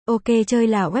OK Chơi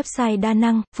là website đa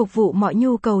năng, phục vụ mọi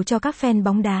nhu cầu cho các fan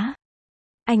bóng đá.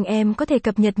 Anh em có thể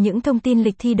cập nhật những thông tin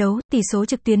lịch thi đấu, tỷ số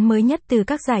trực tuyến mới nhất từ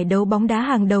các giải đấu bóng đá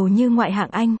hàng đầu như ngoại hạng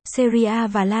Anh, Serie A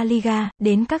và La Liga,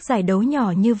 đến các giải đấu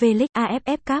nhỏ như V-League,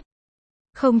 AFF Cup.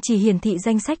 Không chỉ hiển thị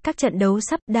danh sách các trận đấu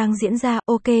sắp đang diễn ra,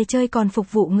 OK Chơi còn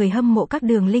phục vụ người hâm mộ các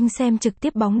đường link xem trực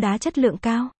tiếp bóng đá chất lượng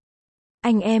cao.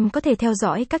 Anh em có thể theo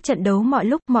dõi các trận đấu mọi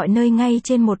lúc, mọi nơi ngay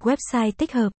trên một website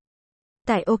tích hợp.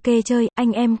 Tại OK Chơi,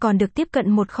 anh em còn được tiếp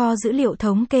cận một kho dữ liệu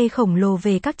thống kê khổng lồ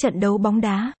về các trận đấu bóng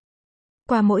đá.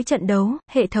 Qua mỗi trận đấu,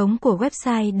 hệ thống của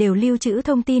website đều lưu trữ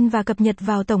thông tin và cập nhật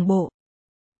vào tổng bộ.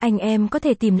 Anh em có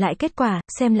thể tìm lại kết quả,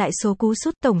 xem lại số cú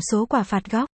sút, tổng số quả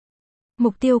phạt góc.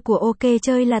 Mục tiêu của OK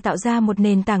Chơi là tạo ra một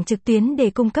nền tảng trực tuyến để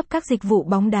cung cấp các dịch vụ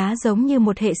bóng đá giống như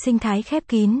một hệ sinh thái khép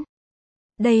kín.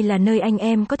 Đây là nơi anh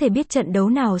em có thể biết trận đấu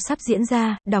nào sắp diễn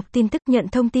ra, đọc tin tức, nhận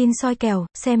thông tin soi kèo,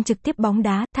 xem trực tiếp bóng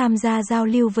đá, tham gia giao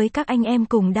lưu với các anh em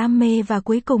cùng đam mê và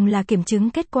cuối cùng là kiểm chứng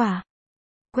kết quả.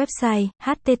 Website: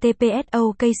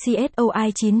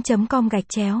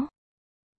 https://okcsoi9.com/.